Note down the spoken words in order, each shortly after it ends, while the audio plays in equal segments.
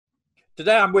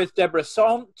Today I'm with Deborah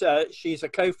Saunt. She's a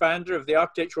co-founder of the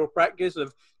architectural practice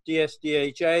of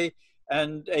DSDHA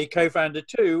and a co-founder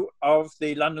too of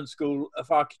the London School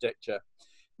of Architecture.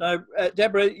 Now,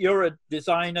 Deborah, you're a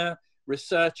designer,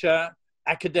 researcher,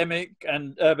 academic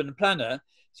and urban planner.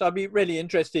 So I'd be really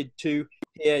interested to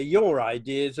hear your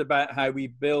ideas about how we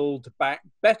build back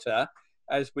better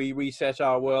as we reset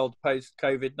our world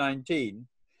post-COVID-19.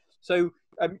 So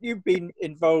you've been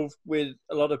involved with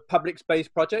a lot of public space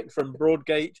projects, from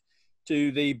Broadgate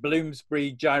to the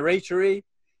Bloomsbury Gyratory.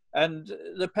 And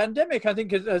the pandemic, I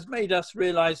think, has made us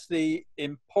realize the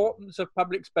importance of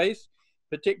public space,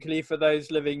 particularly for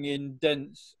those living in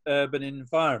dense urban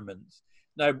environments.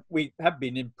 Now, we have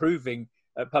been improving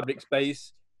public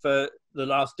space for the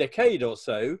last decade or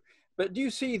so, but do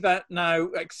you see that now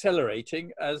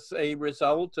accelerating as a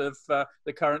result of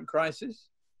the current crisis?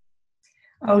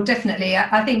 Oh, definitely.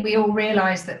 I think we all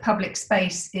realise that public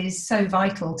space is so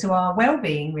vital to our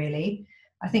well-being, really.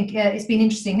 I think it's been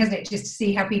interesting, hasn't it, just to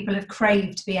see how people have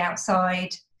craved to be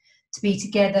outside, to be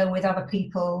together with other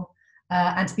people,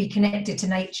 and to be connected to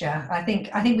nature. I think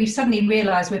we've suddenly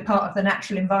realised we're part of the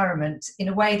natural environment in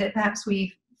a way that perhaps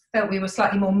we felt we were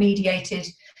slightly more mediated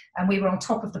and we were on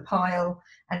top of the pile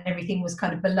and everything was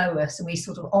kind of below us and we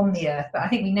sort of on the earth. But I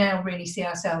think we now really see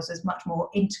ourselves as much more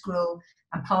integral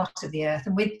and part of the earth.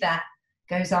 And with that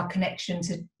goes our connection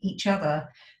to each other.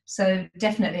 So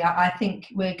definitely, I think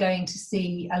we're going to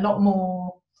see a lot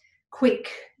more quick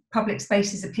public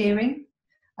spaces appearing.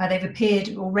 They've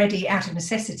appeared already out of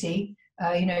necessity.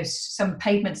 Some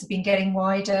pavements have been getting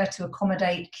wider to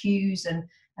accommodate queues and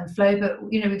flow, but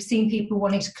we've seen people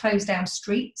wanting to close down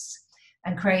streets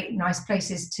and create nice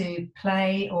places to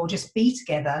play or just be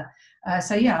together.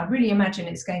 So I really imagine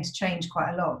it's going to change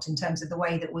quite a lot in terms of the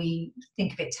way that we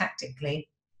think of it tactically.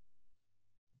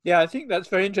 Yeah, I think that's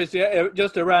very interesting.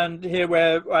 Just around here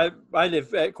where I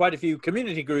live, quite a few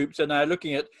community groups are now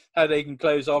looking at how they can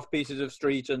close off pieces of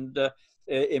street and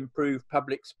improve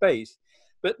public space.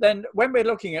 But then when we're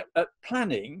looking at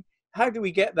planning, how do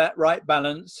we get that right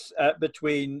balance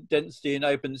between density and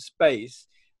open space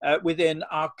within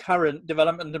our current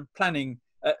development and planning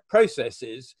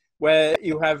processes, where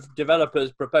you have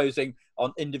developers proposing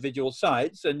on individual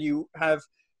sites and you have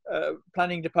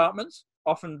planning departments,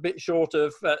 often a bit short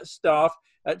of staff,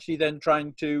 actually then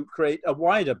trying to create a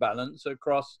wider balance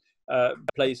across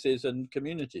places and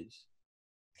communities?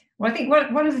 Well, I think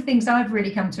one of the things I've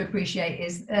really come to appreciate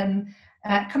is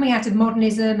coming out of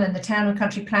modernism and the Town and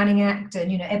Country Planning Act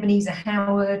and Ebenezer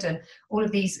Howard and all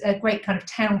of these great kind of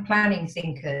town planning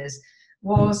thinkers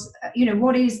was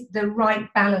what is the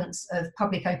right balance of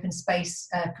public open space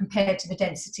compared to the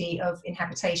density of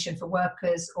inhabitation for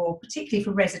workers, or particularly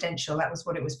for residential. That was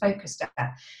what it was focused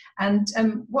at. And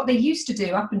what they used to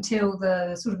do up until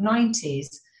the sort of 90s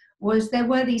was there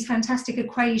were these fantastic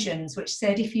equations which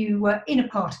said if you were in a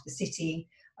part of the city,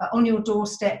 on your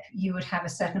doorstep you would have a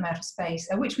certain amount of space,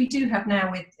 which we do have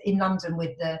now in London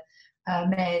with the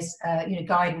mayor's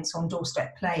guidance on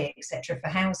doorstep play, etc., for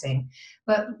housing.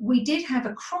 But we did have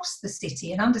across the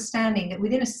city an understanding that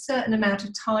within a certain amount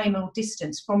of time or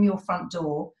distance from your front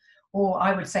door, or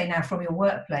I would say now from your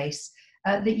workplace,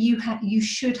 that you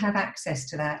should have access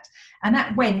to that. And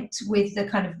that went with the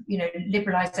kind of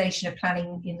liberalisation of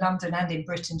planning in London and in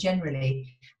Britain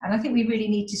generally. And I think we really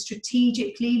need to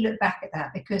strategically look back at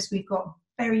that, because we've got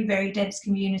very, very dense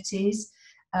communities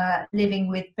living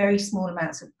with very small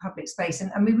amounts of public space.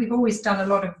 And I mean, we've always done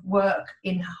a lot of work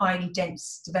in highly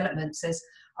dense developments as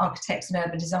architects and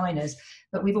urban designers,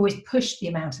 but we've always pushed the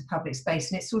amount of public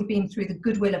space, and it's sort of been through the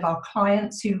goodwill of our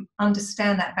clients who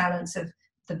understand that balance of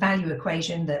the value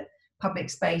equation that public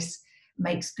space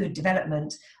makes good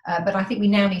development. But I think we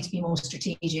now need to be more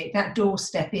strategic. That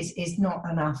doorstep is not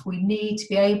enough. We need to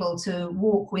be able to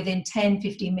walk within 10,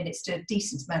 15 minutes to a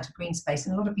decent amount of green space,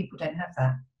 and a lot of people don't have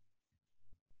that.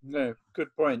 No,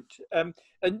 good point. And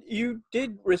you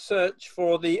did research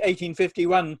for the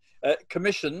 1851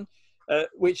 Commission,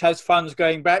 which has funds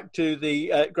going back to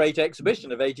the Great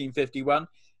Exhibition of 1851.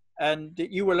 And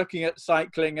you were looking at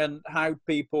cycling and how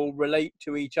people relate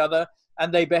to each other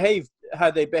and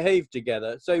how they behave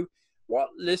together. So what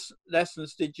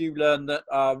lessons did you learn that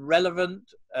are relevant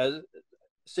as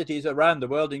cities around the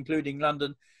world, including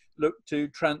London, look to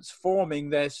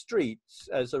transforming their streets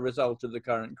as a result of the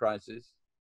current crisis?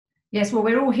 Yes, well,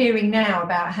 we're all hearing now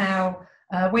about how,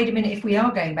 wait a minute, if we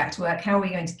are going back to work, how are we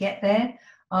going to get there?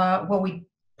 Well, we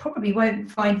probably won't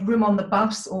find room on the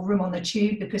bus or room on the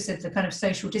tube because of the kind of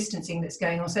social distancing that's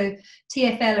going on. So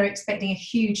TfL are expecting a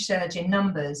huge surge in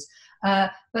numbers.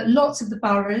 But lots of the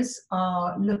boroughs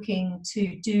are looking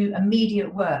to do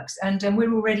immediate works, and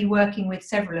we're already working with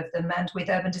several of them and with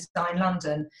Urban Design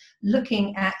London,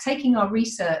 looking at taking our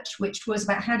research, which was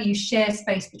about how do you share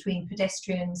space between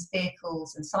pedestrians,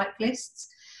 vehicles and cyclists.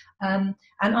 And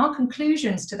our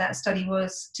conclusions to that study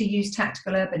was to use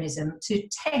tactical urbanism to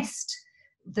test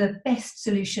the best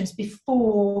solutions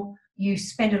before you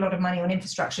spend a lot of money on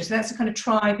infrastructure. So that's a kind of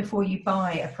try before you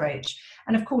buy approach.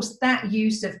 And of course, that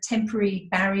use of temporary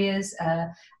barriers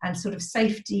and sort of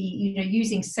safety,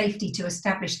 using safety to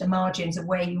establish the margins of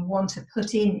where you want to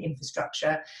put in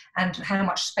infrastructure and how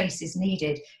much space is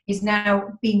needed, is now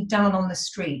being done on the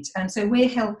street. And so we're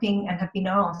helping and have been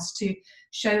asked to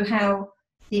show how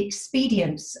the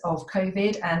expedience of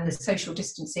COVID and the social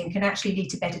distancing can actually lead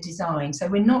to better design. So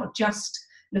we're not just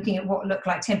looking at what look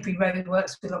like temporary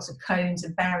roadworks with lots of cones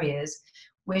and barriers.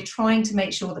 We're trying to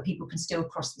make sure that people can still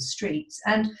cross the streets.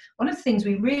 And one of the things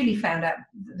we really found out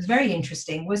that was very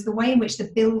interesting was the way in which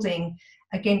the building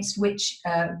against which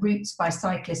routes by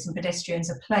cyclists and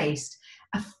pedestrians are placed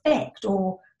affect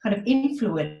or kind of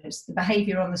influence the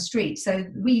behaviour on the street. So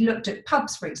we looked at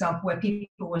pubs, for example, where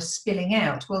people were spilling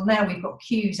out. Well, now we've got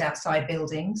queues outside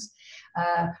buildings.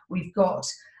 We've got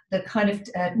the kind of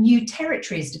new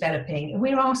territories developing.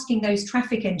 We're asking those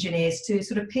traffic engineers to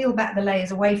sort of peel back the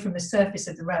layers away from the surface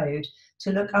of the road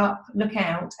to look up, look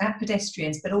out at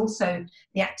pedestrians, but also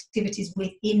the activities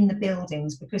within the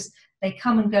buildings, because they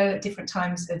come and go at different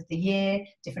times of the year,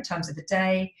 different times of the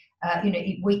day,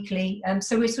 weekly.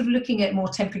 So we're sort of looking at more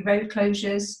temporary road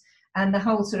closures and the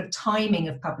whole sort of timing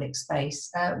of public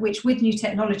space, which with new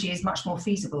technology is much more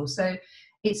feasible. So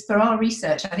it's for our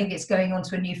research, I think it's going on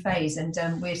to a new phase, and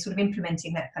we're sort of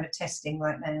implementing that kind of testing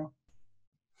right now.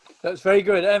 That's very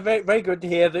good. Very, very good to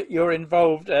hear that you're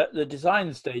involved at the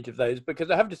design stage of those, because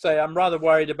I have to say I'm rather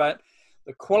worried about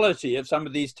the quality of some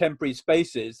of these temporary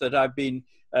spaces that I've been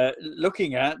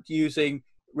looking at using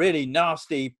really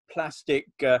nasty plastic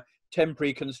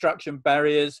temporary construction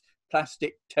barriers,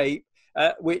 plastic tape,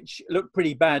 which look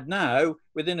pretty bad now.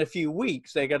 Within a few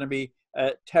weeks, they're going to be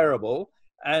terrible.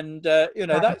 And,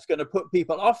 that's going to put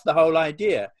people off the whole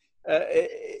idea.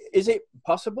 Is it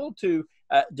possible to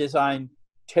design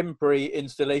temporary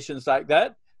installations like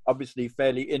that, obviously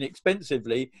fairly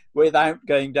inexpensively, without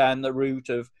going down the route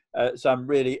of some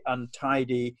really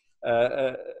untidy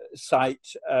site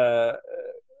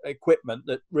equipment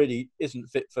that really isn't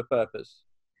fit for purpose?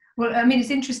 Well, I mean, it's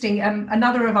interesting.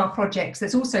 Another of our projects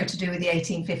that's also to do with the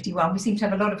 1851, we seem to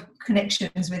have a lot of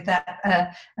connections with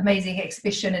that amazing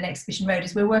exhibition and Exhibition Road,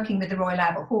 is we're working with the Royal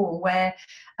Albert Hall, where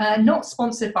not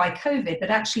sponsored by COVID, but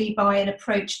actually by an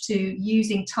approach to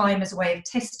using time as a way of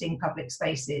testing public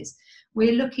spaces.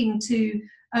 We're looking to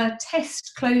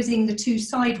test closing the two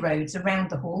side roads around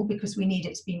the hall because we need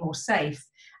it to be more safe.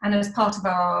 And as part of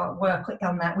our work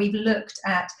on that, we've looked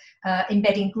at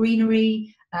embedding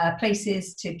greenery,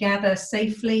 places to gather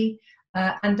safely,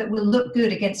 and that will look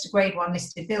good against a Grade 1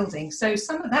 listed building. So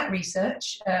some of that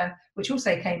research, which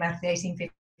also came out of the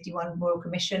 1851 Royal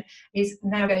Commission, is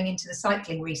now going into the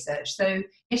cycling research. So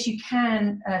yes, you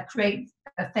can create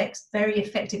effects very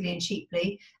effectively and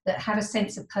cheaply that have a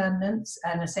sense of permanence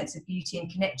and a sense of beauty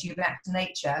and connect you back to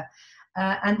nature.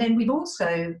 And then we've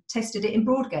also tested it in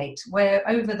Broadgate, where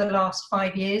over the last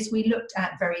 5 years, we looked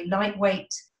at very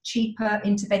lightweight, cheaper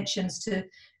interventions to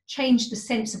change the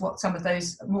sense of what some of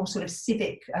those more sort of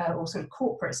civic or sort of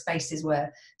corporate spaces were,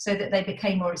 so that they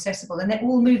became more accessible, and they're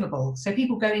all movable. So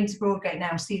people go into Broadgate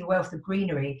now and see the wealth of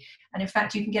greenery, and in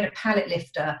fact you can get a pallet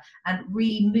lifter and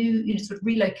sort of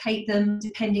relocate them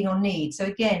depending on need. So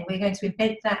again, we're going to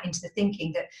embed that into the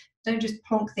thinking that don't just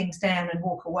plonk things down and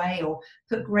walk away, or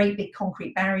put great big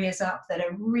concrete barriers up that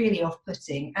are really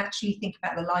off-putting. Actually think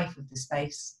about the life of the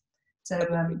space. So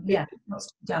yeah, lots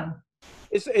to be done.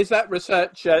 Is that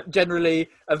research generally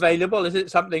available? Is it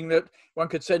something that one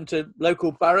could send to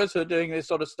local boroughs who are doing this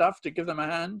sort of stuff to give them a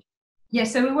hand? Yeah,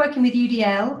 so we're working with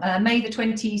UDL. May the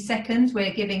 22nd,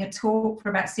 we're giving a talk for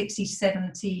about 60 to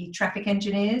 70 traffic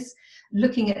engineers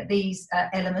looking at these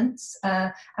elements.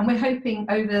 And we're hoping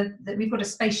that we've got a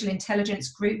spatial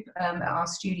intelligence group at our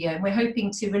studio, and we're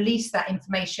hoping to release that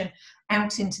information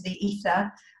out into the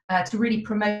ether to really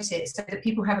promote it, so that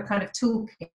people have a kind of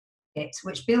toolkit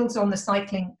which builds on the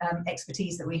cycling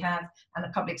expertise that we have, and the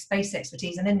public space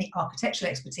expertise, and then the architectural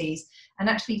expertise, and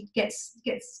actually gets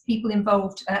people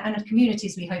involved and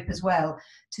communities, we hope as well,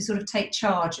 to sort of take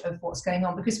charge of what's going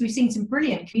on, because we've seen some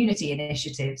brilliant community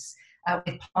initiatives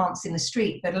with plants in the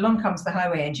street, but along comes the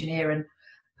highway engineer and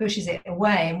pushes it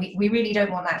away, and we really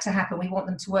don't want that to happen. We want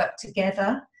them to work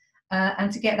together and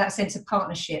to get that sense of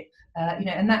partnership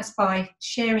And that's by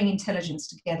sharing intelligence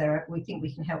together. We think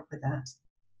we can help with that.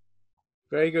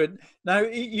 Very good. Now,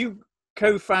 you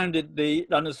co-founded the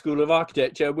London School of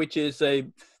Architecture, which is a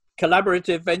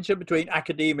collaborative venture between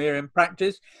academia and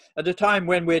practice, at a time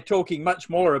when we're talking much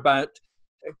more about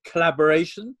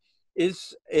collaboration.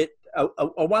 Is it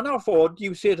a one-off, or do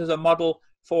you see it as a model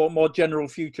for a more general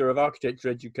future of architecture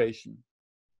education?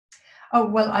 Oh,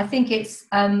 well, I think it's,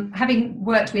 having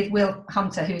worked with Will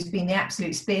Hunter, who's been the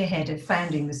absolute spearhead of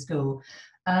founding the school,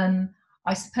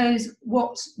 I suppose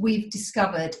what we've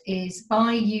discovered is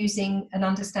by using an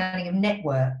understanding of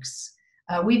networks,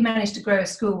 we've managed to grow a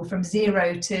school from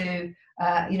 0 to,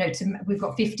 we've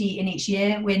got 50 in each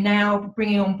year. We're now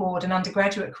bringing on board an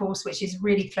undergraduate course, which is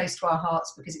really close to our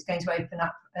hearts because it's going to open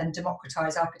up and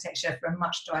democratise architecture for a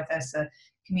much diverser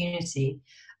community.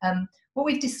 What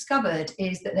we've discovered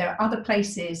is that there are other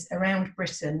places around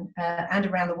Britain and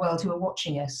around the world who are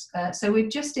watching us. So we're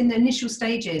just in the initial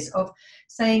stages of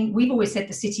saying, we've always said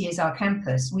the city is our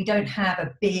campus. We don't have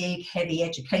a big, heavy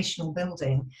educational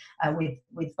building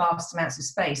with vast amounts of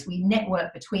space. We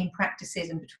network between practices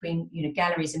and between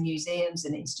galleries and museums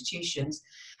and institutions.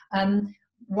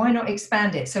 Why not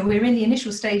expand it? So we're in the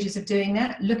initial stages of doing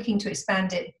that, looking to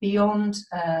expand it beyond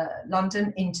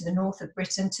London into the north of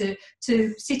Britain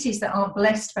to cities that aren't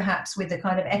blessed perhaps with the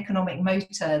kind of economic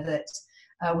motor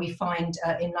that we find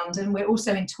in London. We're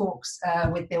also in talks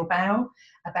with Bilbao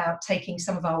about taking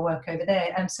some of our work over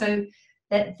there. And so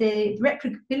the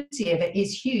replicability of it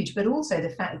is huge, but also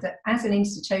the fact that as an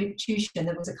institution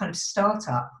that was a kind of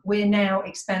startup, we're now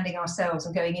expanding ourselves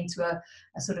and going into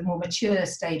a sort of more mature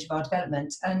stage of our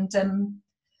development. And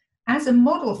as a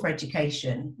model for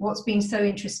education, what's been so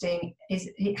interesting is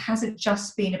it hasn't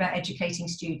just been about educating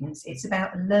students, it's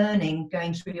about learning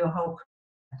going through your whole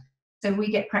career. So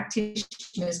we get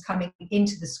practitioners coming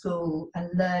into the school and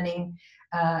learning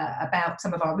about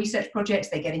some of our research projects.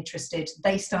 They get interested,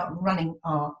 they start running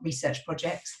our research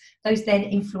projects. Those then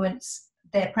influence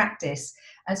their practice.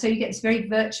 And so you get this very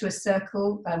virtuous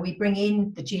circle. We bring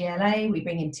in the GLA, we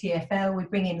bring in TfL, we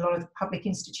bring in a lot of public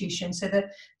institutions. So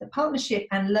the partnership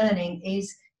and learning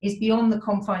is beyond the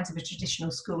confines of a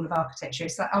traditional school of architecture.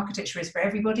 It's like architecture is for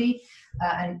everybody,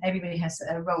 and everybody has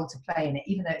a role to play in it,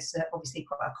 even though it's obviously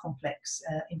quite a complex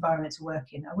environment to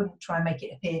work in. I wouldn't try and make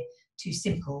it appear too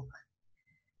simple.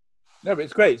 No, but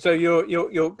it's great. So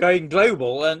you're going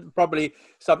global, and probably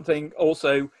something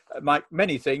also, like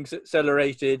many things,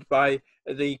 accelerated by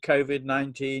the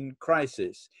COVID-19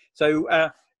 crisis.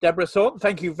 So Deborah Saunt,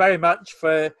 thank you very much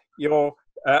for your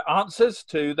answers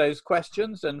to those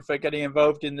questions and for getting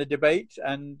involved in the debate.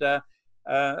 And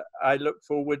I look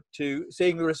forward to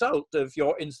seeing the result of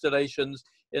your installations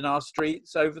in our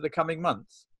streets over the coming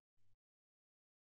months.